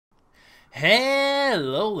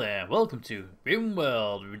Hello there, welcome to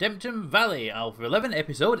RimWorld Redemption Valley, Alpha 11,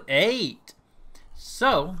 Episode 8.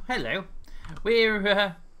 So, hello,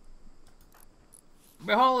 we're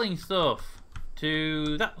hauling stuff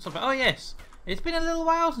to that stuff. Oh yes, it's been a little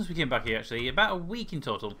while since we came back here actually, about a week in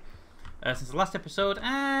total, since the last episode,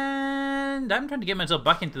 and I'm trying to get myself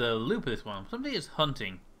back into the loop of this one. Somebody is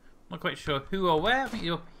hunting, not quite sure who or where. I think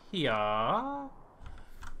you're here.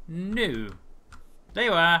 No. There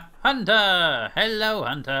you are, Hunter! Hello,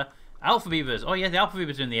 Hunter. Alpha beavers. Oh, yeah, the alpha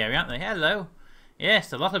beavers are in the area, aren't they? Hello.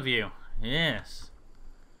 Yes, a lot of you. Yes.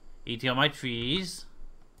 Eating on my trees.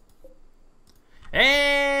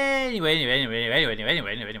 Anyway.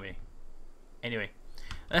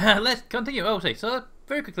 Let's continue. Oh, so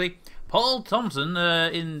very quickly, Paul Thompson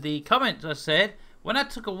in the comments said, when I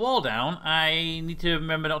took a wall down, I need to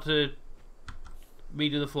remember not to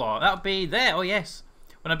redo the floor. That would be there. Oh, yes.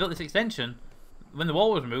 When I built this extension, when the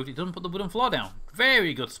wall was removed, it doesn't put the wooden floor down.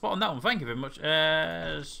 Very good spot on that one. Thank you very much.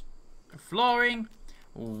 Flooring,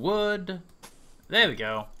 wood. There we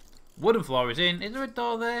go. Wooden floor is in. Is there a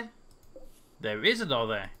door there? There is a door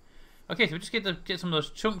there. Okay, so we just get some of those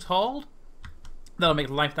chunks hauled. That'll make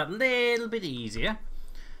life that little bit easier.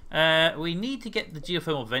 We need to get the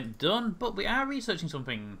geothermal vent done, but we are researching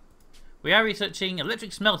something. We are researching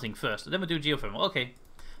electric smelting first, and then we'll do geothermal. Okay,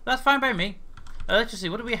 that's fine by me. Let's just see,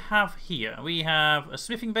 what do we have here? We have a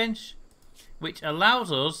smithing bench, which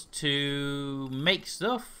allows us to make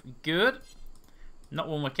stuff. Good. Not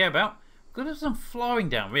one we care about. Good with some flooring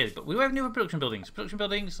down, really. But we do have new production buildings. Production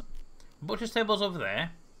buildings, butcher's tables over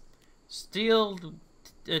there. Steel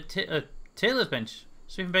tailor's bench.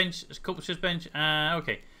 Smithing bench, sculptor's bench.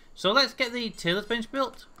 Okay, so let's get the tailor's bench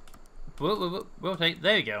built. Rotate,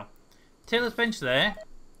 there we go. Tailor's bench there.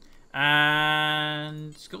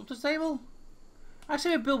 And sculptor's table? I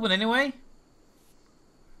say we build one anyway.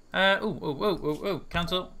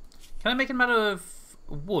 Cancel. Can I make them out of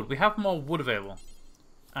wood? We have more wood available.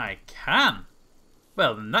 I can.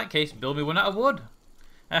 Well, in that case, build me one out of wood.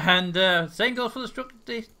 And same goes for the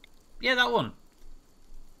structure. Yeah, that one.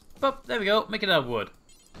 But there we go. Make it out of wood.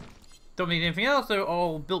 Don't need anything else. They're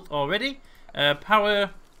all built already.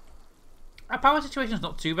 Power. Our power situation is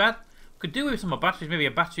not too bad. Could do with some more batteries. Maybe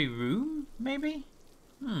a battery room. Maybe.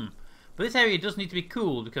 But this area does need to be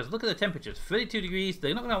cooled because look at the temperatures, 32 degrees,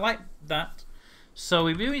 they're not going to like that. So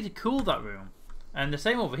we really need to cool that room. And the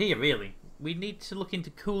same over here really. We need to look into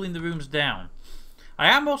cooling the rooms down. I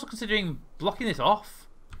am also considering blocking this off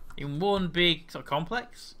in one big sort of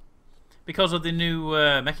complex. Because of the new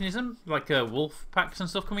mechanism, like wolf packs and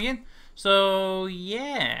stuff coming in. So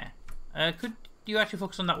yeah. Could you actually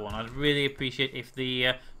focus on that one? I'd really appreciate if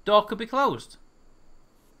the door could be closed.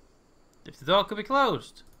 If the door could be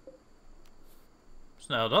closed. It's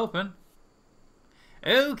not held open.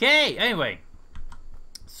 Okay, anyway.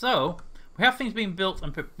 So, we have things being built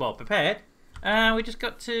and prepared. And we just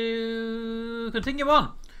got to continue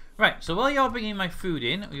on. Right, so while you're bringing my food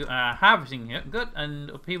in, you are harvesting here. Good, and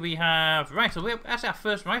up here we have rice. So that's our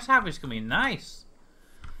first rice harvest coming. Nice.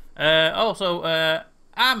 Also,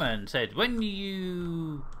 Armand said, when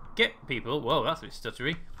you get people... Whoa, that's a bit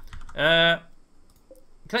stuttery.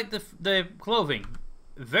 Collect the clothing.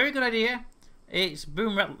 Very good idea. It's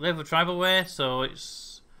boom level tribal wear, so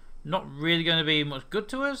it's not really going to be much good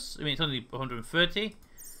to us. I mean, it's only 130.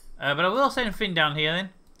 But I will send Finn down here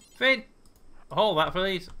then. Finn, hold that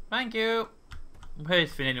please. Thank you.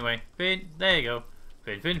 Where's Finn anyway? Finn, there you go.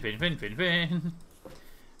 Finn.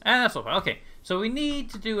 And that's all. Okay, so we need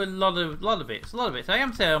to do a lot of bits. I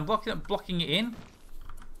am saying I'm blocking it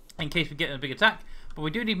in case we get a big attack. But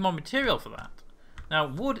we do need more material for that. Now,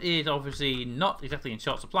 wood is obviously not exactly in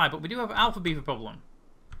short supply, but we do have an alpha beaver problem.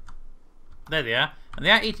 There they are. And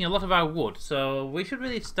they are eating a lot of our wood, so we should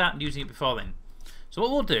really start using it before then. So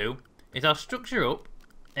what we'll do is I'll structure up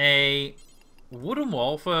a wooden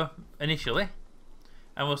wall for initially.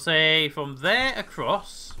 And we'll say from there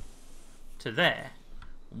across to there.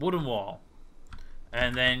 Wooden wall.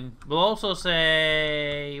 And then we'll also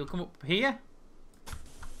say... We'll come up here.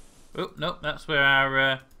 Oh, no, that's where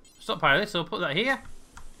our... stockpile is, so we'll put that here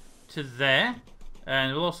to there,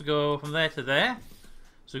 and we'll also go from there to there.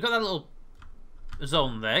 So we've got that little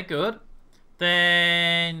zone there, good.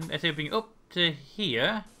 Then let's say bring it up to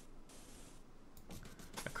here,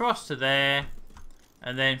 across to there,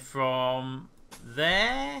 and then from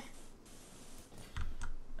there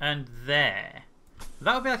and there.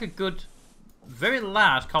 That would be like a good, very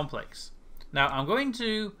large complex. Now I'm going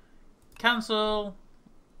to cancel.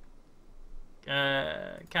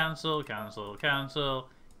 Cancel.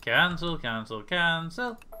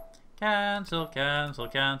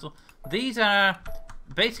 These are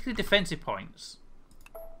basically defensive points.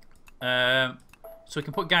 So we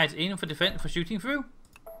can put guys in for defense, for shooting through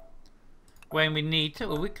when we need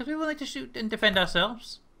to, because we will need to shoot and defend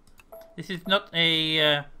ourselves. This is not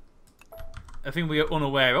a thing we are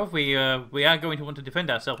unaware of. We are going to want to defend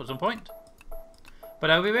ourselves at some point. But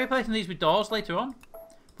I'll be replacing these with doors later on.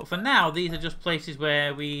 But for now, these are just places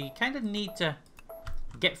where we kind of need to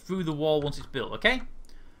get through the wall once it's built, okay?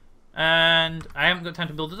 And I haven't got time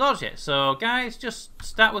to build the doors yet. So, guys, just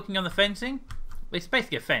start working on the fencing. It's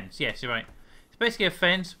basically a fence. Yes, you're right. It's basically a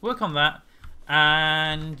fence. Work on that.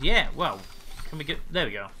 And, yeah, well, can we get... There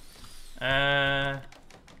we go.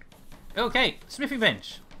 Okay, smithing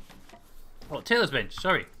bench. Oh, tailor's bench,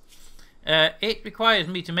 sorry. It requires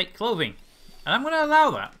me to make clothing. And I'm going to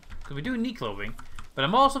allow that, because we do need clothing. But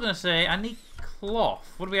I'm also going to say I need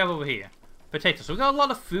cloth. What do we have over here? Potatoes. So we've got a lot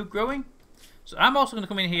of food growing. So I'm also going to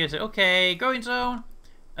come in here and say, okay, growing zone.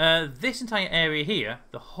 This entire area here,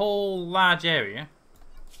 the whole large area,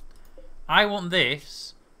 I want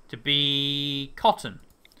this to be cotton.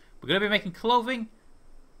 We're going to be making clothing.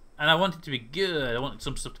 And I want it to be good. I want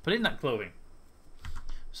some stuff to put in that clothing.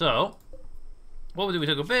 So, what we'll do is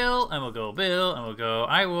we'll go Bill, and we'll go Bill, and we'll go,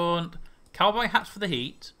 I want cowboy hats for the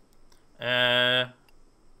heat. Pants,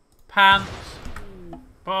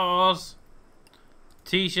 bars,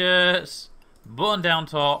 t-shirts, button-down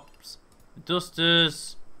tops,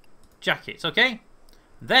 dusters, jackets, okay?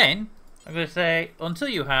 Then, I'm going to say, until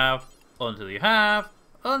you have, until you have,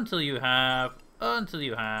 until you have, until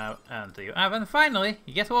you have, until you have, and finally,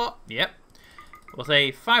 you guess what? Yep. We'll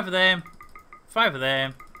say 5 of them, 5 of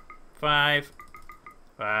them, 5,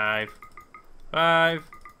 5, 5,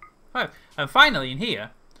 5. And finally, in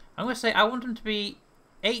here, I'm going to say I want them to be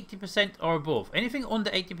 80% or above. Anything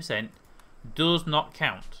under 80% does not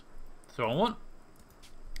count. So I want,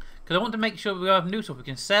 because I want to make sure we have new stuff we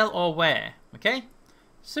can sell or wear. Okay?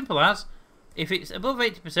 Simple as, if it's above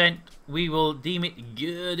 80%, we will deem it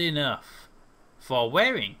good enough for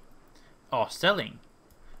wearing or selling.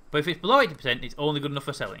 But if it's below 80%, it's only good enough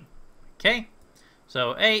for selling. Okay?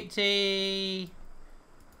 So 80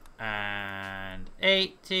 and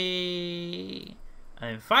 80.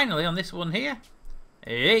 And finally on this one here,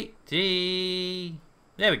 80.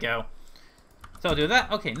 There we go. So I'll do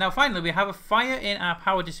that. Okay, now finally we have a fire in our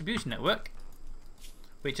power distribution network,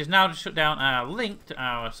 which has now just shut down our link to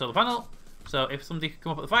our solar panel. So if somebody could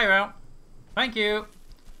come up with the fire out. Thank you.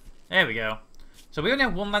 There we go. So we only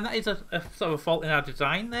have one line. That is a sort of a fault in our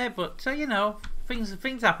design there, but you know, things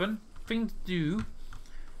happen. Things do.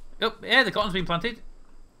 Oh, yeah, the cotton's been planted.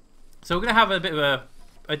 So we're going to have a bit of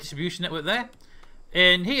a distribution network there.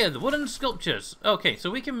 And here, the wooden sculptures. Okay, so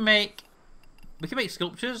we can make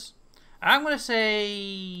sculptures. I'm going to say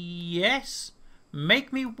yes.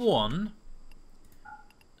 Make me one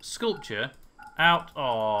sculpture out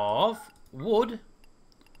of wood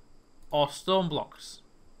or stone blocks.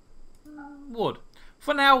 Wood.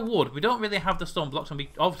 For now, wood. We don't really have the stone blocks, and we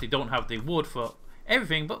obviously don't have the wood for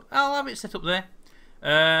everything, but I'll have it set up there.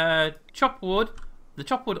 Chop wood. The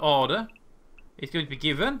chop wood order is going to be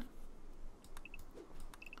given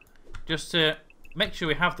just to make sure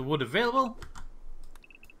we have the wood available.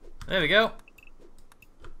 There we go.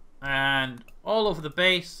 And all over the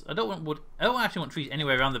base. I don't want wood. I don't actually want trees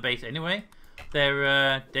anywhere around the base anyway.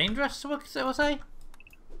 They're dangerous, so we'll say.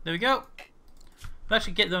 There we go. That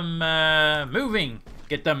should get them moving.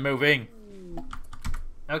 Get them moving.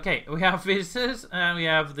 Okay, we have visitors and we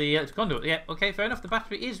have the electric conduit. Yeah, okay, fair enough. The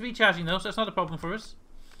battery is recharging though, so it's not a problem for us.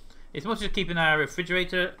 It's much as keeping our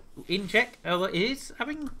refrigerator in check, although it is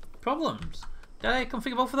having problems. Did I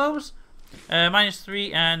configure both of those?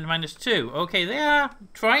 -3 and -2. Okay, they are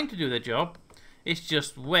trying to do their job. It's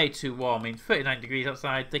just way too warm. I mean, 39 degrees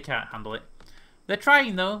outside, they can't handle it. They're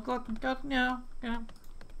trying though. God, no.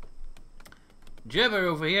 Gerber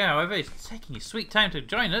over here, however, is taking his sweet time to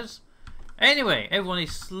join us. Anyway, everyone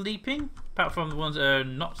is sleeping, apart from the ones that are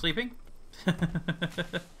not sleeping.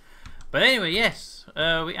 But anyway, yes,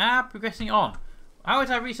 we are progressing on. How is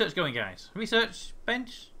our research going, guys? Research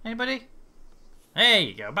bench? Anybody? There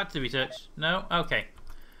you go, back to the research. No? Okay.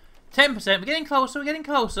 10%, we're getting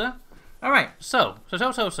closer, Alright, so.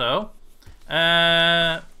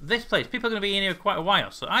 This place, people are going to be in here quite a while.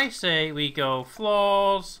 So I say we go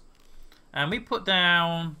floors, and we put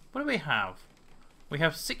down, what do we have? We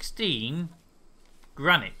have 16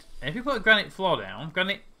 granite. And if we put a granite floor down,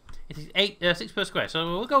 granite, it is 6 per square. So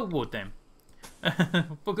we'll go wood then.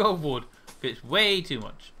 We'll go wood, because it's way too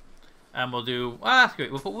much. And we'll do, that's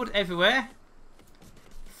great. We'll put wood everywhere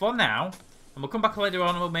for now. And we'll come back later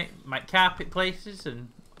on and we'll make carpet places and,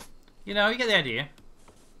 you know, you get the idea.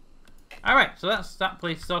 Alright, so that's that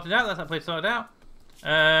place sorted out. That's that place sorted out.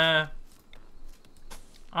 I'll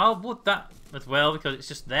wood that as well because it's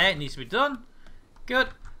just there. It needs to be done. Good.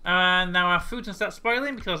 And now our food can start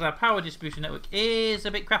spoiling because our power distribution network is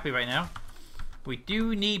a bit crappy right now. We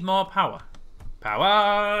do need more power.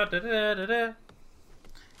 Power. Da, da, da, da.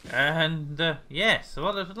 And yes, a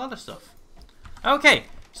lot of stuff. Okay,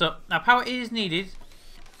 so our power is needed.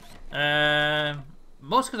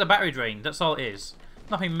 Most because of battery drain. That's all it is.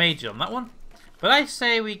 Nothing major on that one. But I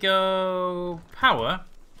say we go power,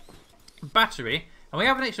 battery, and we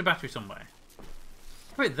have an extra battery somewhere.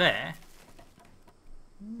 Put it there.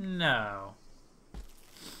 No.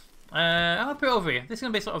 I'll put it over here. This is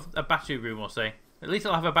going to be sort of a battery room, we'll say. At least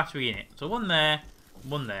it'll have a battery in it. So one there,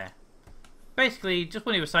 one there. Basically, just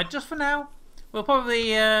one either side, just for now. We'll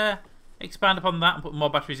probably expand upon that and put more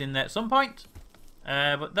batteries in there at some point.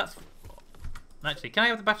 But that's... Actually, can I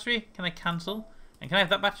have the battery? Can I cancel? And can I have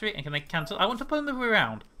that battery? And can I cancel? I want to put them the other way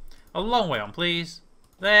around. A long way on, please.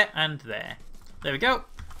 There and there. There we go.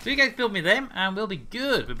 So you guys build me them, and we'll be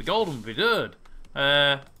good. We'll be golden, we'll be good.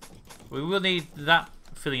 We will need that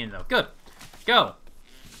filling in though. Good. Go.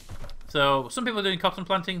 So, some people are doing cotton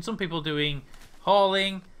planting, some people are doing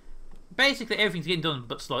hauling. Basically, everything's getting done,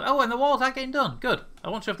 but slow. Oh, and the walls are getting done. Good. I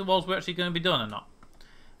wasn't sure if the walls were actually going to be done or not.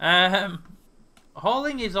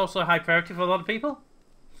 Hauling is also a high priority for a lot of people.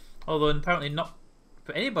 Although, apparently not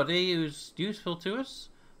for anybody who's useful to us.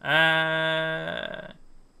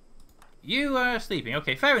 You are sleeping.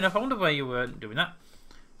 Okay, fair enough. I wonder why you weren't doing that.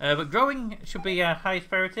 But growing should be our highest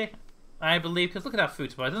priority, I believe, because look at our food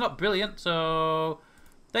supplies. They're not brilliant, so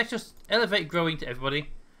let's just elevate growing to everybody.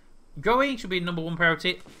 Growing should be #1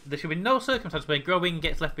 priority. There should be no circumstance where growing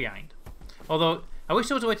gets left behind. Although, I wish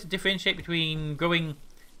there was a way to differentiate between growing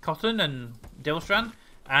cotton and devil strand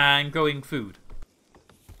and growing food.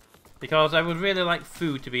 Because I would really like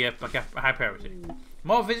food to be a high priority.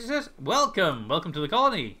 More visitors? Welcome! Welcome to the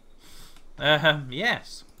colony!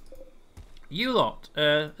 Yes. You lot,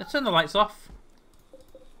 let's turn the lights off.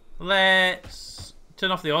 Let's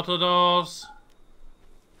turn off the auto doors.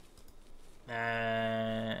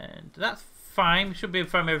 And that's fine. We should be able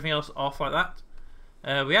to farm everything else off like that.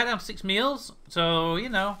 We are down to 6 meals, so, you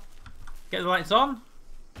know, get the lights on.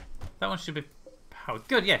 That one should be powered.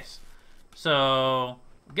 Good, yes. So,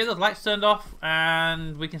 get those lights turned off,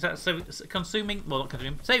 and we can start consuming, well, not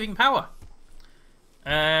consuming, saving power.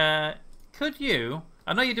 Could you,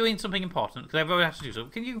 I know you're doing something important, because I've already had to do so.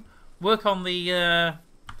 Can you work on the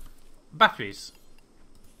batteries?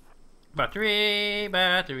 Battery,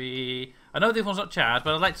 battery. I know this one's not charged,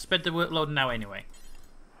 but I'd like to spread the workload now anyway.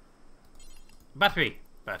 Battery,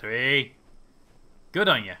 battery. Good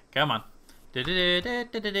on you. Come on. Boop.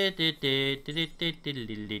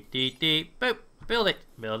 Build it.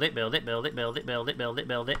 Build it, build it, build it, build it, build it, build it,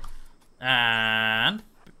 build it. And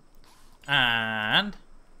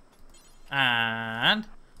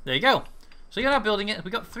there you go. So you're now building it.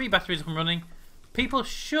 We've got 3 batteries up and running. People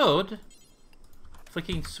should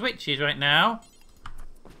flicking switches right now.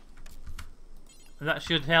 That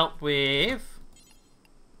should help with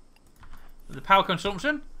the power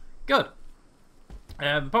consumption. Good.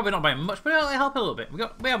 Probably not by much, but it'll help a little bit.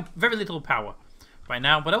 We have very little power right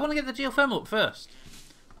now, but I want to get the geothermal up first.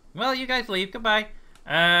 Well, you guys leave. Goodbye.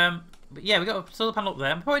 But yeah, we got a solar panel up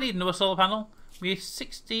there. We probably need another solar panel. We need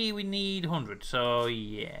 60. We need 100. So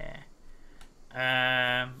yeah.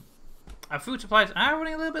 Our food supplies are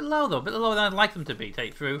running a little bit low though, a bit lower than I'd like them to be. Tell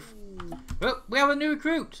you the truth. Well, we have a new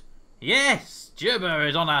recruit. Yes, Gerber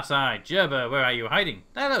is on our side. Gerber, where are you hiding?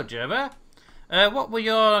 Hello, Gerber. What were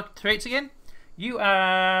your traits again? You're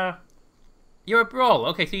a brawler.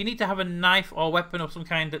 Okay, so you need to have a knife or weapon of some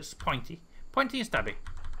kind that's pointy. Pointy and stabby.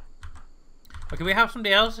 Okay, we have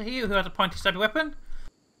somebody else here who has a pointy stabby weapon.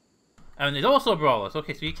 And there's also brawlers.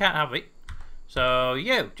 Okay, so you can't have it. So,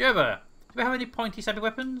 you, Gerber. Do we have any pointy stabby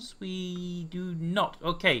weapons? We do not.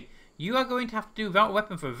 Okay, you are going to have to do without a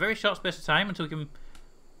weapon for a very short space of time until we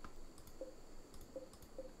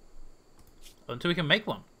can make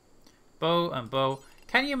one. Bow and bow.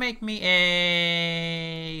 Can you make me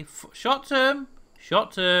a short term,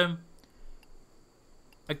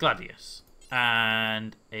 a gladius,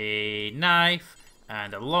 and a knife,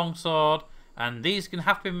 and a longsword, and these can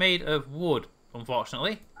have to be made of wood,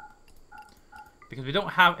 unfortunately, because we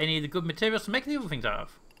don't have any of the good materials to make the other things out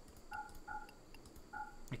of.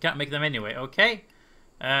 We can't make them anyway. Okay.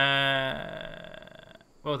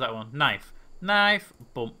 What was that one? Knife. Knife.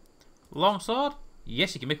 Boom. Longsword.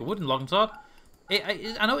 Yes, you can make a wooden longsword.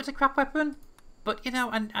 I know it's a crap weapon, but you know,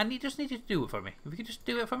 I just need you to do it for me. If you could just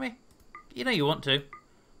do it for me, you know you want to.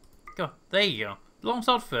 Go. There you go.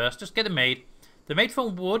 Longsword first. Just get them made. They're made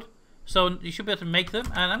from wood, so you should be able to make them.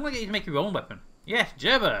 And I'm going to get you to make your own weapon. Yes,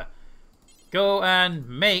 Gerber. Go and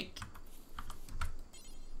make...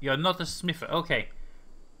 You're not a smither. Okay.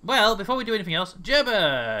 Well, before we do anything else,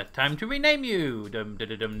 Gerber! Time to rename you. Dum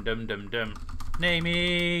dum dum dum dum dum.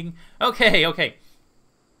 Naming. Okay, okay.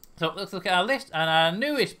 So let's look at our list, and our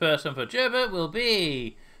newest person for Gerber will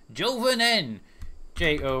be Jovan N.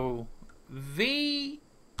 Jovon,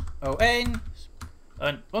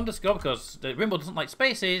 and underscore because the RimWorld doesn't like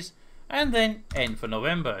spaces, and then N for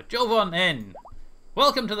November. Jovan N.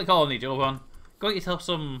 Welcome to the colony, Jovan. Go get yourself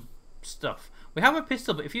some stuff. We have a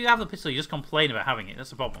pistol, but if you have the pistol, you just complain about having it.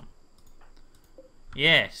 That's the problem.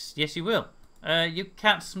 Yes, yes, you will. You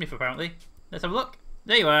can't smith apparently. Let's have a look.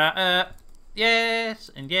 There you are. Yes,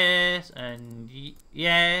 and yes, and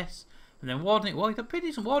yes, and then wardening. Well, you've got pretty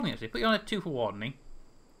decent wardening actually. Put you on a 2 for wardening.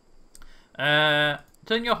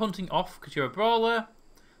 Turn your hunting off because you're a brawler.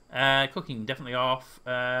 Cooking definitely off.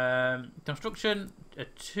 Construction a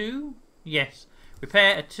 2. Yes.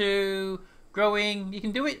 Repair a 2. Growing, you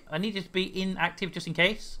can do it. I need it to be inactive just in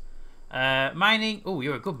case. Mining. Oh,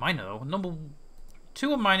 you're a good miner though. Number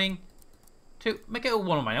 2 on mining. 2. Make it a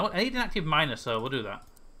 1 on mining. I need an active miner, so we'll do that.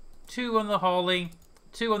 2 on the hauling.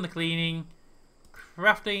 2 on the cleaning.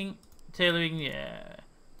 Crafting. Tailoring. Yeah.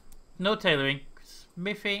 No tailoring.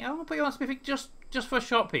 Smithing. I'm gonna put you on smithing just for a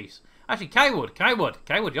short piece. Actually,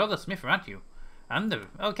 Kaiwood, you're the smither, aren't you? And the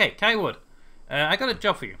okay, Kaiwood. I got a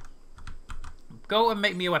job for you. Go and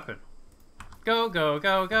make me a weapon. Go, go,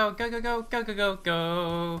 go, go, go, go, go, go, go, go,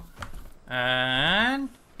 go. And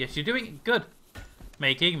yes, you're doing it good.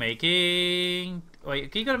 Making.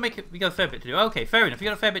 Wait, you gotta make it. We got a fair bit to do. Okay, fair enough. You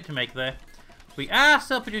got a fair bit to make there. We are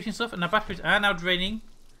still producing stuff, and our batteries are now draining.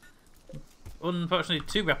 Unfortunately,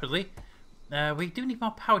 too rapidly. We do need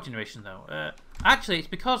more power generation, though. Actually, it's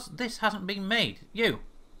because this hasn't been made. You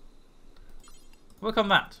work on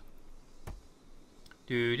that.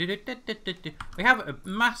 We have a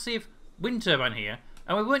massive wind turbine here,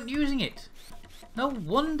 and we weren't using it. No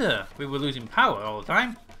wonder we were losing power all the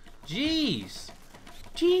time. Jeez.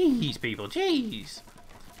 Jeez, people. Jeez.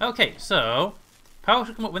 Okay, so power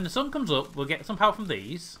should come up when the sun comes up. We'll get some power from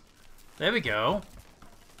these. There we go.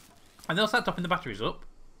 And they'll start topping the batteries up.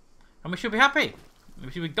 And we should be happy.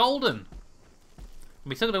 We should be golden.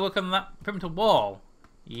 We still got to work on that perimeter wall.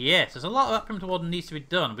 Yes, there's a lot of that perimeter wall that needs to be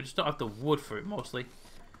done. We just don't have the wood for it mostly.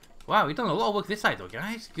 Wow, we've done a lot of work this side though,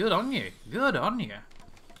 guys. Good on you. Good on you.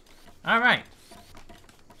 Alright.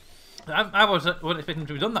 I wasn't expecting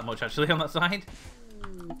to have done that much actually on that side.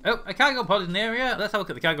 Oh, a cargo pod is in the area. Let's have a look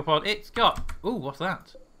at the cargo pod. It's got... Ooh, what's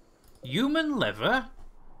that? Human leather?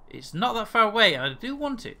 It's not that far away and I do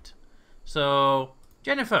want it. So,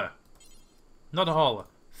 Jennifer. Not a hauler.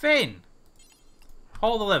 Finn.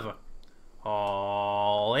 Haul the lever.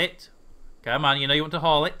 Haul it. Come on, you know you want to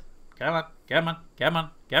haul it. Come on, come on, come on,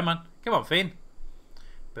 come on. Come on, Finn.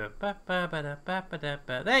 There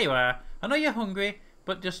you are. I know you're hungry,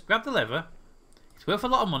 but just grab the lever. It's worth a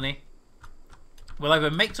lot of money. We'll either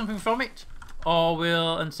make something from it, or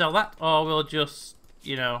and sell that, or we'll just,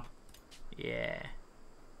 you know, yeah.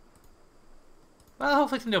 Well,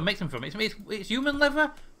 hopefully somebody will make something from it. It's human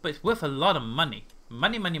leather, but it's worth a lot of money.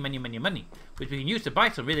 Money, which we can use to buy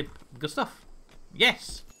some really good stuff.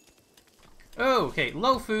 Yes. Oh, okay,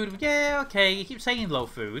 low food. Yeah, okay, you keep saying low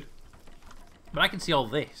food, but I can see all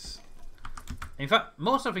this. In fact,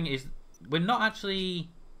 most of the thing is we're not actually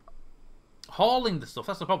hauling the stuff.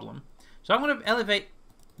 That's the problem. So I'm going to elevate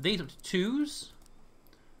these up to 2s,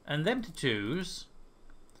 and them to 2s.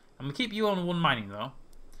 I'm going to keep you on 1 mining though,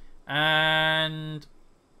 and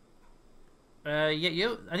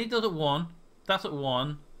yeah, I need those at 1. That's at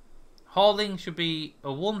 1. Hauling should be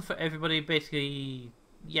a 1 for everybody, basically.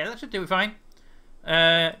 Yeah, that should do it fine.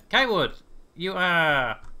 Kaiwood, you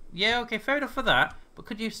are... Yeah, okay, fair enough for that. But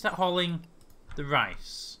could you start hauling the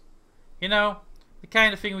rice? You know, the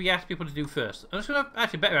kind of thing we ask people to do first. I'm just going to...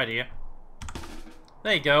 Actually, better idea.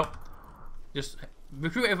 There you go. Just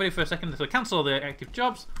recruit everybody for a second. So cancel all the active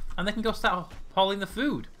jobs. And they can go start hauling the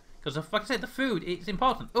food. Because, like I said, the food, it's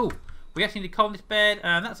important. Oh, we actually need colonist bed.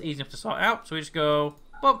 And that's easy enough to sort out. So we just go...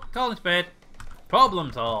 Boom, colonist bed.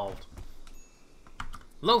 Problem solved.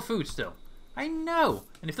 Low food still. I know.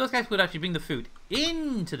 And if those guys would actually bring the food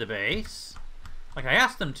into the base, like I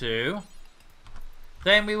asked them to,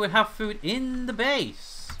 then we would have food in the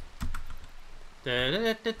base. There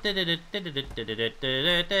we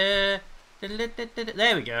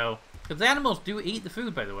go. Because the animals do eat the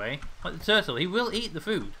food, by the way. Like the turtle, he will eat the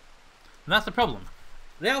food. And that's the problem.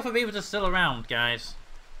 The alpha beavers are still around, guys.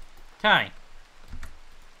 Kai.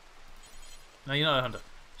 No, you're not a hunter.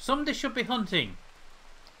 Somebody should be hunting.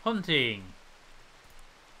 Hunting.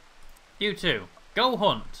 You two. Go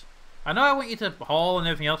hunt. I know I want you to haul and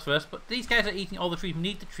everything else first, but these guys are eating all the trees. We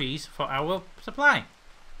need the trees for our supply.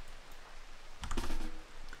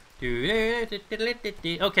 Okay,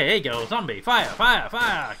 here you go. Zombie. Fire, fire,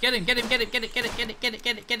 fire. Get him, get him, get it, get it, get it, get it, get it,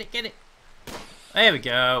 get it, get it, get it. There we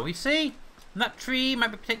go. You see? And that tree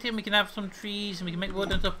might be protected. We can have some trees and we can make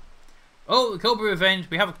wood and stuff. Oh, the Cobra Revenge.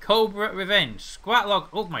 We have a Cobra Revenge. Squat log.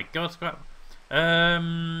 Oh my god, squat.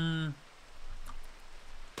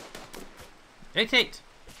 8.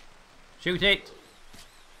 Shoot it.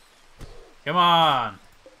 Come on.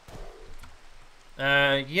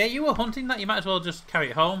 Yeah, you were hunting that. You might as well just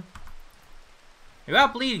carry it home. You are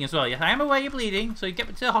bleeding as well. Yes, I am aware you're bleeding, so you get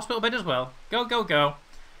to the hospital bed as well. Go, go, go.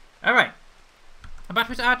 Alright. The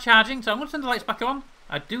batteries are charging, so I'm going to turn the lights back on.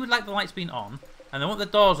 I do like the lights being on, and I want the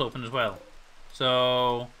doors open as well.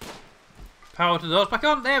 So, power to the doors back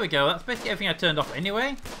on. There we go. That's basically everything I turned off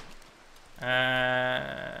anyway.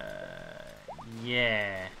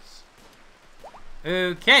 Yes.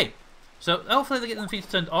 Okay. So, hopefully they get them things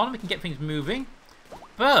turned on. We can get things moving.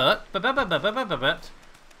 But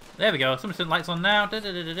there we go. Someone's turned lights on now. Who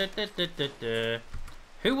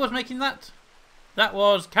was making that? That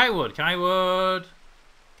was Kywood. Kywood.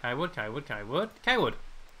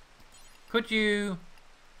 Could you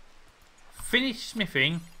finish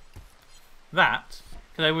smithing that?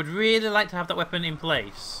 Because I would really like to have that weapon in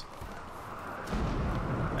place.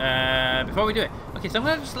 Before we do it. Okay, so I'm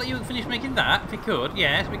going to just let you finish making that, if you could.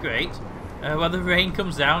 Yeah, it'd be great. While the rain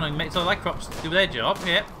comes down and makes all our crops do their job.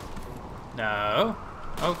 Yep. No.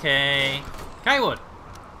 Okay. Kywood.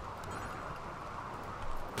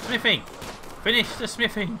 Smithing. Finish the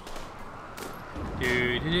smithing.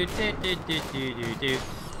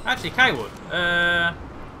 Actually, Kywood.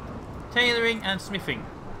 Tailoring and smithing.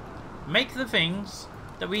 Make the things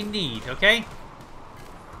that we need, okay?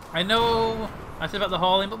 I know I said about the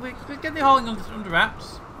hauling, but we get the hauling under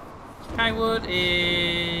wraps. Kywood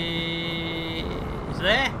is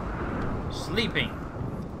there? Sleeping.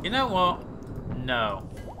 You know what? No.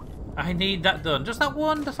 I need that done. Just that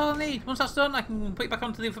one, that's all I need. Once that's done, I can put it back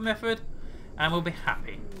onto the other method and we'll be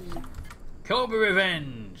happy. Cobra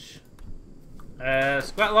Revenge.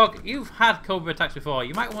 Squatlog, you've had Cobra attacks before.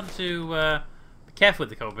 You might want to be careful with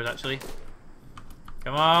the Cobras, actually.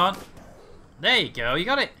 Come on. There you go, you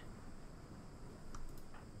got it.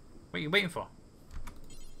 What are you waiting for?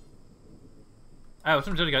 Oh,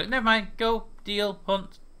 someone's already got it. Never mind. Go, deal,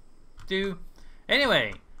 hunt, do.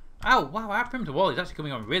 Anyway. Oh, wow, our perimeter wall is actually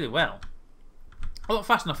coming on really well. A lot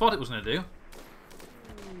faster than I thought it was going to do.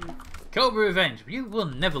 Cobra Revenge. You will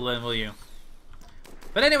never learn, will you?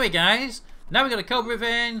 But anyway, guys. Now we've got a Cobra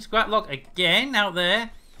Revenge. Squatlog again out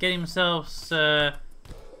there. Getting themselves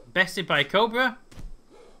bested by a Cobra.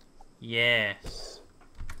 Yes.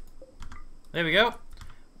 There we go.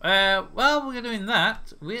 While we're doing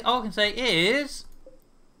that, all I can say is...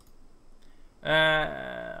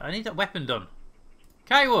 I need that weapon done.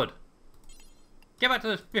 Kywood, get back to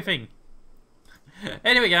the spiffing.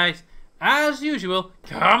 Anyway, guys, as usual,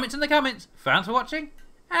 comments in the comments. Thanks for watching,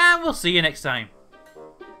 and we'll see you next time.